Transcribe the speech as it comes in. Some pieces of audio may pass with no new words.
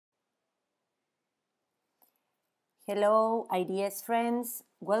Hello, IDS friends.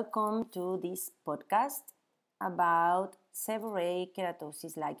 Welcome to this podcast about seborrheic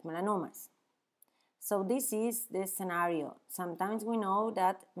keratosis-like melanomas. So this is the scenario. Sometimes we know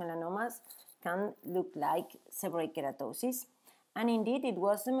that melanomas can look like seborrheic keratosis, and indeed it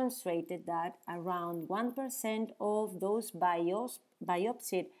was demonstrated that around 1% of those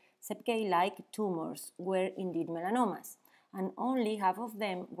biopsied SK-like tumors were indeed melanomas, and only half of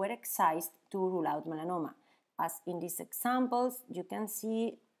them were excised to rule out melanoma. As in these examples, you can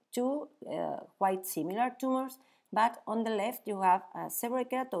see two quite similar tumors, but on the left you have a seborrheic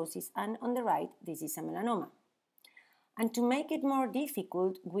keratosis and on the right this is a melanoma. And to make it more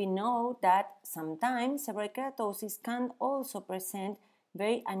difficult, we know that sometimes seborrheic keratosis can also present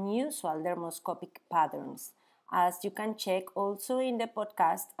very unusual dermoscopic patterns, as you can check also in the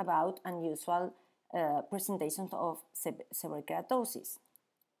podcast about unusual presentations of seborrheic keratosis.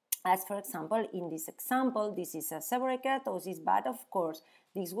 As for example, in this example, this is a seborrheic keratosis, but of course,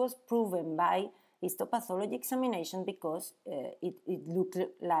 this was proven by histopathology examination because it looked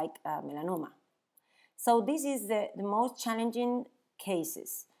like a melanoma. So this is the most challenging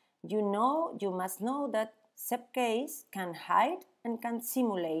cases. You must know that SK can hide and can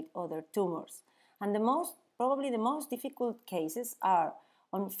simulate other tumors. And probably the most difficult cases are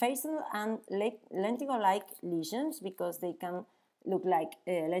on facial and lentigo-like lesions because they can look like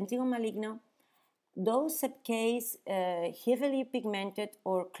lentigo maligno. Those SK heavily pigmented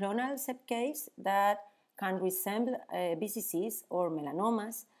or clonal SK that can resemble BCCs or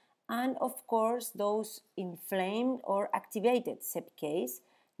melanomas, and of course those inflamed or activated SK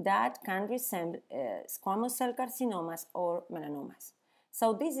that can resemble squamous cell carcinomas or melanomas.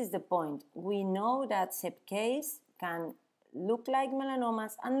 So this is the point. We know that SK can look like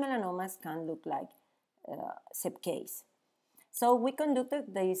melanomas and melanomas can look like SK. So we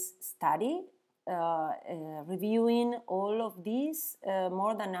conducted this study reviewing all of these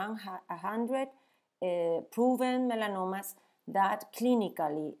more than 100 proven melanomas that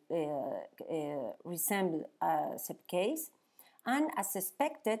clinically resemble SK. And as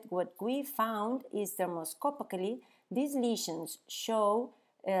suspected, what we found is dermoscopically these lesions show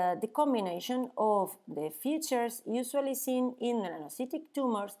the combination of the features usually seen in melanocytic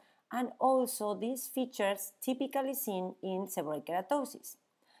tumors and also these features typically seen in seborrheic keratosis.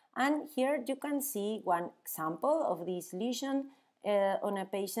 And here you can see one example of this lesion on a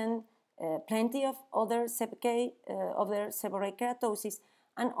patient, plenty of other seborrheic keratosis,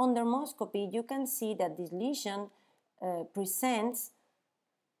 and on dermoscopy you can see that this lesion presents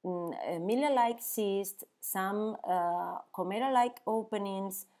milia-like cyst, some comera-like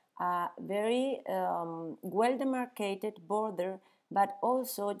openings, a very well-demarcated border, but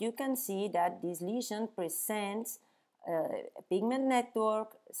also you can see that this lesion presents a pigment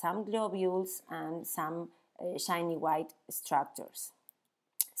network, some globules, and some shiny white structures.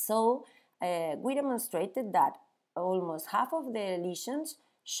 So we demonstrated that almost half of the lesions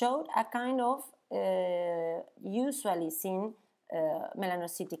showed a kind of usually seen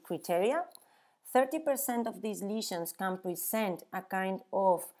melanocytic criteria. 30% of these lesions can present a kind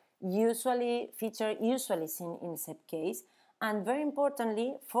of feature usually seen in SK, and very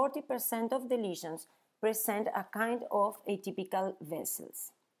importantly, 40% of the lesions present a kind of atypical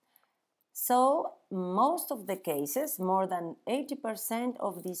vessels. So most of the cases, more than 80%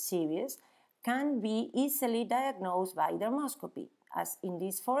 of this series, can be easily diagnosed by dermoscopy, as in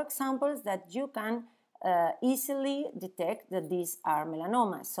these four examples that you can easily detect that these are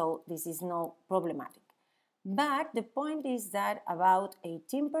melanomas, so this is no problematic. But the point is that about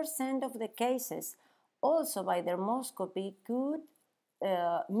 18% of the cases also by dermoscopy could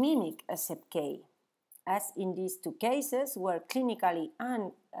mimic a SK, as in these two cases where clinically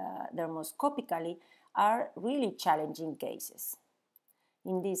and dermoscopically are really challenging cases.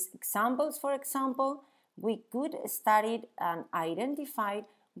 In these examples, for example, we could study and identify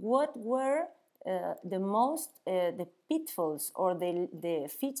what were the pitfalls or the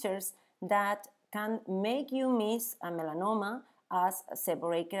features that can make you miss a melanoma as a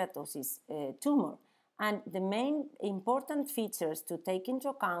seborrheic keratosis tumor. And the main important features to take into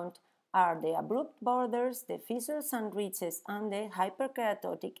account are the abrupt borders, the fissures and ridges, and the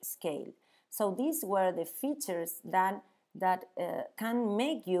hyperkeratotic scale. So these were the features that can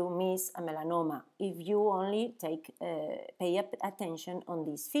make you miss a melanoma if you only pay attention on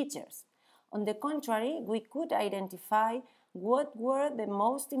these features. On the contrary, we could identify what were the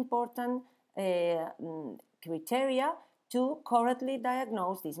most important criteria to correctly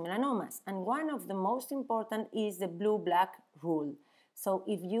diagnose these melanomas. And one of the most important is the blue-black rule. So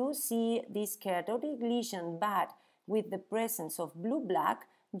if you see this keratotic lesion but with the presence of blue-black,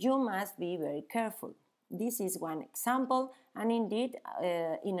 you must be very careful. this is one example, and indeed,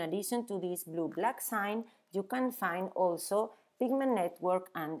 in addition to this blue-black sign, you can find also pigment network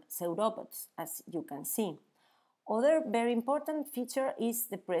and pseudopods, as you can see. Other very important feature is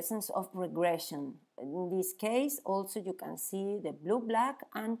the presence of regression. In this case, also you can see the blue-black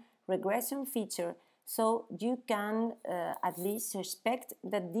and regression feature, so you can at least suspect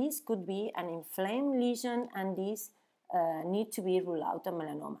that this could be an inflamed lesion and this need to be ruled out a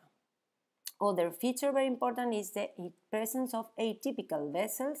melanoma. Other feature very important is the presence of atypical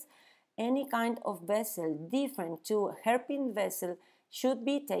vessels. Any kind of vessel different to a hairpin vessel should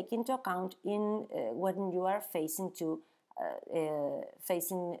be taken into account in when you are facing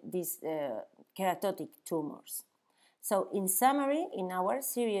these keratotic tumors. So in summary, in our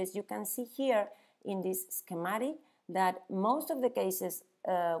series, you can see here in this schematic that most of the cases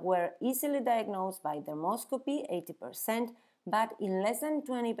were easily diagnosed by dermoscopy, 80%, but in less than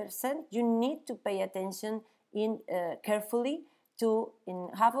 20%, you need to pay attention carefully to, in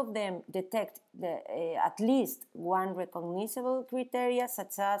half of them, detect at least one recognizable criteria,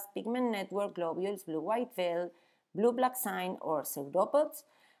 such as pigment network, globules, blue-white veil, blue-black sign, or pseudopods.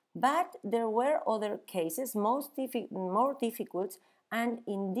 But there were other cases more difficult, and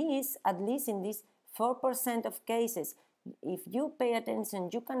in this, at least in this 4% of cases, if you pay attention,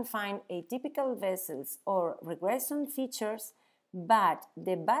 you can find atypical vessels or regression features, but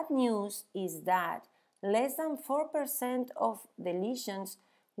the bad news is that less than 4% of the lesions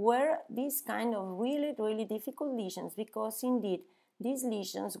were these kind of really difficult lesions, because indeed these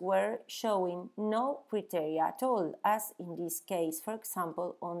lesions were showing no criteria at all, as in this case, for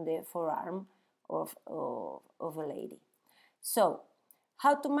example, on the forearm of a lady. So,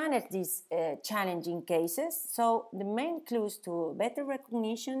 how to manage these challenging cases? So, the main clues to better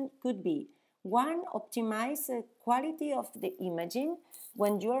recognition could be: 1. Optimize the quality of the imaging.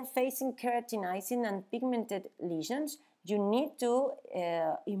 When you are facing keratinizing and pigmented lesions, you need to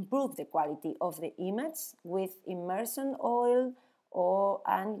improve the quality of the image with immersion oil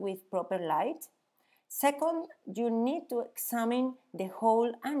and with proper light. Second, you need to examine the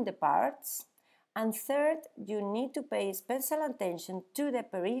whole and the parts. And third, you need to pay special attention to the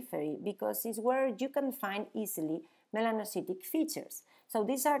periphery, because it's where you can find easily melanocytic features. So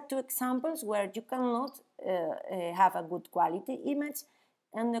these are two examples where you cannot have a good quality image.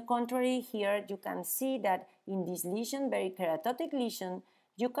 On the contrary, here you can see that in this lesion, very keratotic lesion,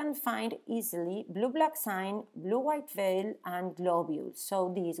 you can find easily blue-black sign, blue-white veil, and globules. So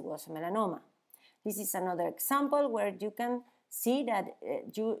this was a melanoma. This is another example where you can see that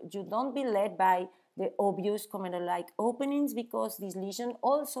you don't be led by the obvious comedon-like openings, because this lesion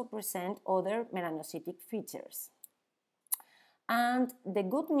also present other melanocytic features. And the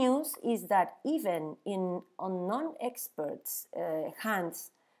good news is that even on non-experts'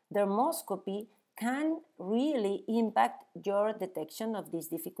 hands, dermoscopy can really impact your detection of these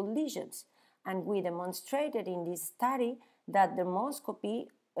difficult lesions. And we demonstrated in this study that dermoscopy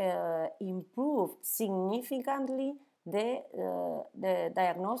improved significantly the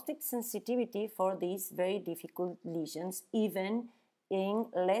diagnostic sensitivity for these very difficult lesions, even in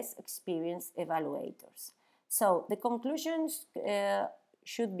less experienced evaluators. So the conclusions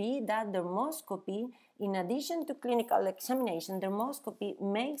should be that dermoscopy, in addition to clinical examination, dermoscopy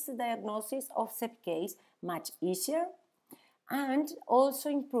makes the diagnosis of SK much easier and also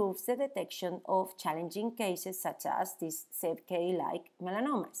improves the detection of challenging cases such as these SK-like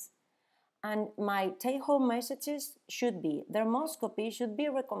melanomas. And my take-home messages should be: dermoscopy should be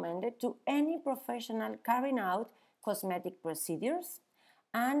recommended to any professional carrying out cosmetic procedures,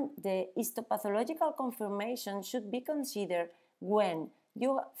 and the histopathological confirmation should be considered when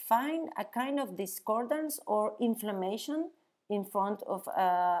you find a kind of discordance or inflammation in front of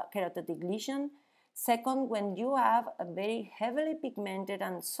a keratotic lesion. Second, when you have a very heavily pigmented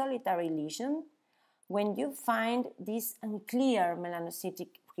and solitary lesion. When you find this unclear melanocytic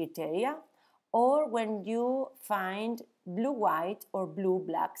criteria, or when you find blue-white or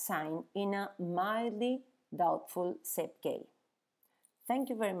blue-black sign in a mildly doubtful SK. Thank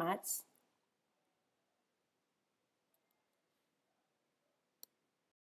you very much.